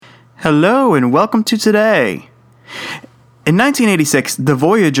Hello and welcome to today. In 1986, the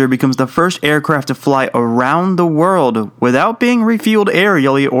Voyager becomes the first aircraft to fly around the world without being refueled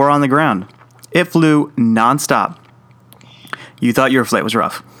aerially or on the ground. It flew non-stop. You thought your flight was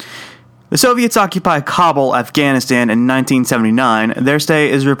rough. The Soviets occupy Kabul, Afghanistan in 1979. Their stay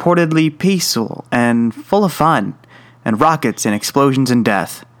is reportedly peaceful and full of fun, and rockets and explosions and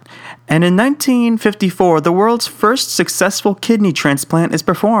death. And in 1954, the world's first successful kidney transplant is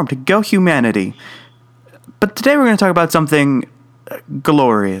performed. Go humanity. But today we're going to talk about something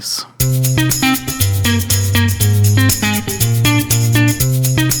glorious.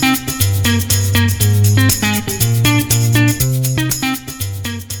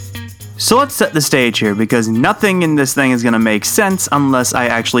 So let's set the stage here, because nothing in this thing is going to make sense unless I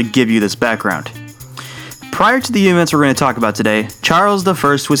actually give you this background. Prior to the events we're going to talk about today, Charles I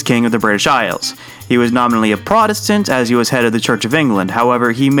was king of the British Isles. He was nominally a Protestant, as he was head of the Church of England.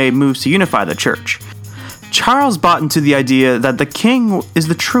 However, he made moves to unify the church. Charles bought into the idea that the king is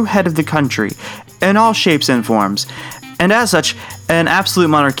the true head of the country, in all shapes and forms, and as such, an absolute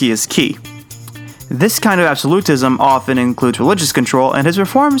monarchy is key. This kind of absolutism often includes religious control, and his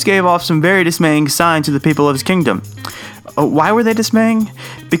reforms gave off some very dismaying signs to the people of his kingdom. Why were they dismaying?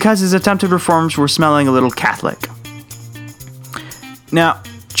 Because his attempted reforms were smelling a little Catholic. Now,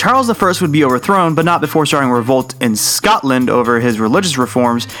 Charles I would be overthrown, but not before starting a revolt in Scotland over his religious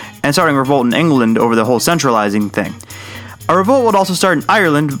reforms, and starting a revolt in England over the whole centralizing thing. A revolt would also start in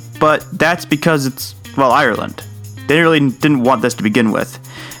Ireland, but that's because it's, Ireland. They really didn't want this to begin with.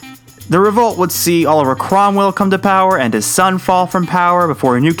 The revolt would see Oliver Cromwell come to power and his son fall from power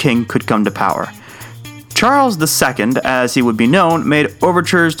before a new king could come to power. Charles II, as he would be known, made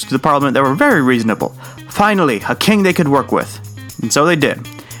overtures to the parliament that were very reasonable. Finally, a king they could work with. And so they did.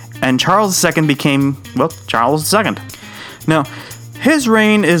 And Charles II became, Charles II. Now, his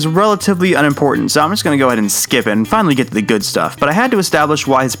reign is relatively unimportant, so I'm just going to go ahead and skip it and finally get to the good stuff. But I had to establish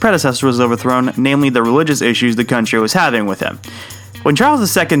why his predecessor was overthrown, namely the religious issues the country was having with him. When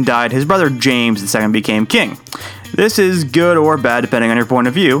Charles II died, his brother James II became king. This is good or bad depending on your point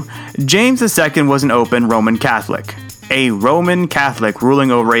of view. James II was an open Roman Catholic. A Roman Catholic ruling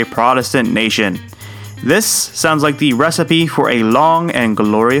over a Protestant nation. This sounds like the recipe for a long and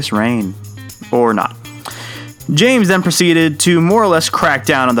glorious reign. Or not. James then proceeded to more or less crack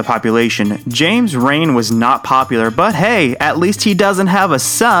down on the population. James' reign was not popular, but hey, at least he doesn't have a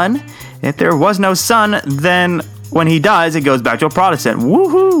son. If there was no son, then when he dies, it goes back to a Protestant.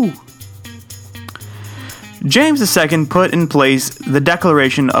 Woohoo! James II put in place the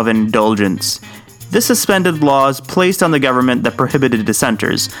Declaration of Indulgence. This suspended laws placed on the government that prohibited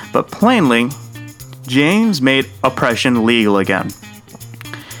dissenters, but plainly, James made oppression legal again.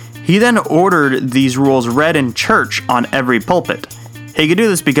 He then ordered these rules read in church on every pulpit. He could do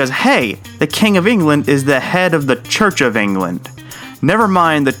this because, hey, the King of England is the head of the Church of England. Never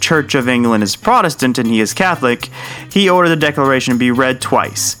mind the Church of England is Protestant and he is Catholic, he ordered the Declaration be read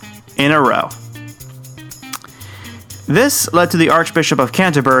twice, in a row. This led to the Archbishop of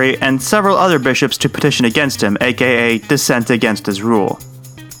Canterbury and several other bishops to petition against him, aka dissent against his rule.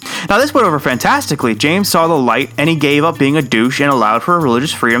 Now this went over fantastically. James saw the light and he gave up being a douche and allowed for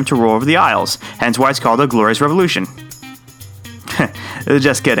religious freedom to rule over the Isles, hence why it's called a Glorious Revolution.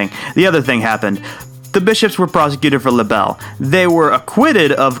 Just kidding. The other thing happened. The bishops were prosecuted for libel. They were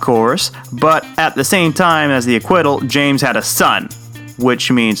acquitted, of course, but at the same time as the acquittal, James had a son,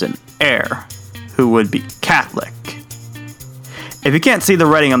 which means an heir, who would be Catholic. If you can't see the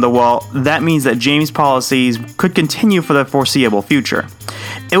writing on the wall, that means that James' policies could continue for the foreseeable future.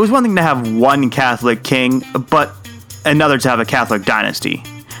 It was one thing to have one Catholic king, but another to have a Catholic dynasty.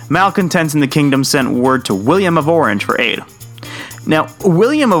 Malcontents in the kingdom sent word to William of Orange for aid. Now,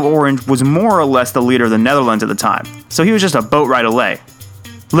 William of Orange was more or less the leader of the Netherlands at the time, so he was just a boat ride away.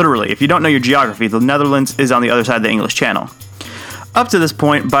 Literally, if you don't know your geography, the Netherlands is on the other side of the English Channel. Up to this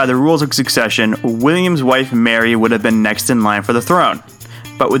point, by the rules of succession, William's wife Mary would have been next in line for the throne.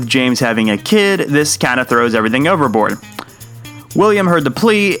 But with James having a kid, this kind of throws everything overboard. William heard the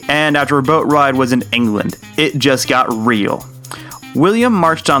plea, and after a boat ride was in England, it just got real. William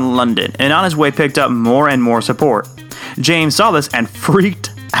marched on London, and on his way picked up more and more support. James saw this and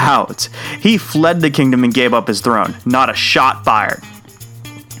freaked out. He fled the kingdom and gave up his throne. Not a shot fired.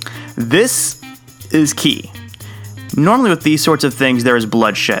 This is key. Normally with these sorts of things, there is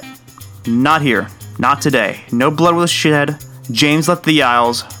bloodshed. Not here. Not today. No blood was shed. James left the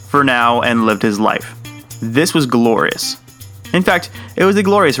Isles for now and lived his life. This was glorious. In fact, it was the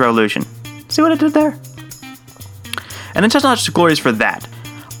Glorious Revolution. See what I did there? And it's just not just glorious for that.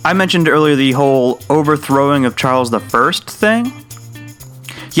 I mentioned earlier the whole overthrowing of Charles I thing.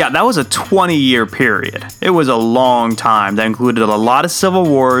 Yeah, that was a 20-year period. It was a long time that included a lot of civil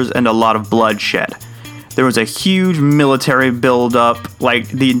wars and a lot of bloodshed. There was a huge military buildup, like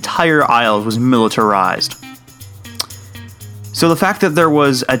the entire Isles was militarized. So the fact that there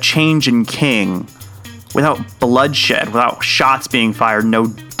was a change in king, without bloodshed, without shots being fired, no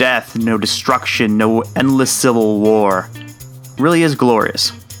death, no destruction, no endless civil war, really is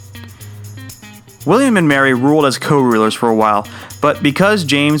glorious. William and Mary ruled as co-rulers for a while, but because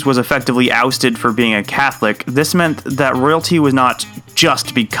James was effectively ousted for being a Catholic, this meant that royalty was not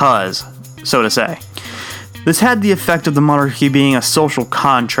just because, so to say. This had the effect of the monarchy being a social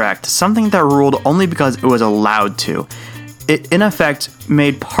contract, something that ruled only because it was allowed to. It, in effect,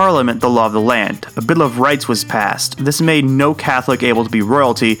 made Parliament the law of the land. A Bill of Rights was passed. This made no Catholic able to be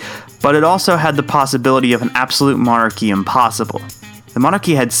royalty, but it also had the possibility of an absolute monarchy impossible. The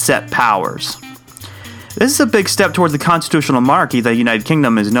monarchy had set powers. This is a big step towards the constitutional monarchy that the United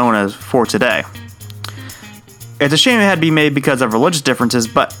Kingdom is known as for today. It's a shame it had to be made because of religious differences,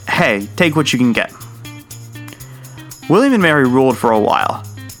 but hey, take what you can get. William and Mary ruled for a while.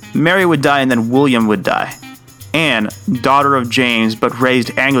 Mary would die and then William would die. Anne, daughter of James but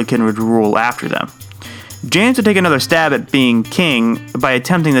raised Anglican, would rule after them. James would take another stab at being king by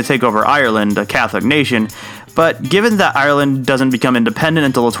attempting to take over Ireland, a Catholic nation, but given that Ireland doesn't become independent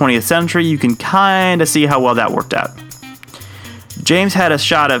until the 20th century, you can kinda see how well that worked out. James had a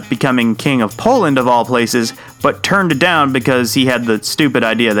shot at becoming king of Poland of all places, but turned it down because he had the stupid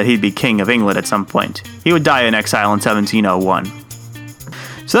idea that he'd be king of England at some point. He would die in exile in 1701.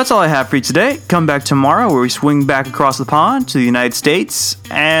 So that's all I have for you today. Come back tomorrow where we swing back across the pond to the United States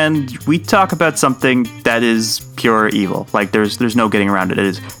and we talk about something that is pure evil. Like there's no getting around it. It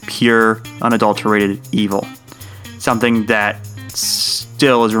is pure, unadulterated evil. Something that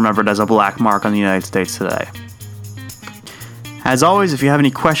still is remembered as a black mark on the United States today. As always, if you have any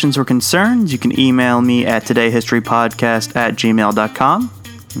questions or concerns, you can email me at todayhistorypodcast@gmail.com.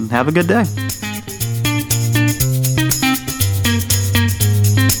 And have a good day.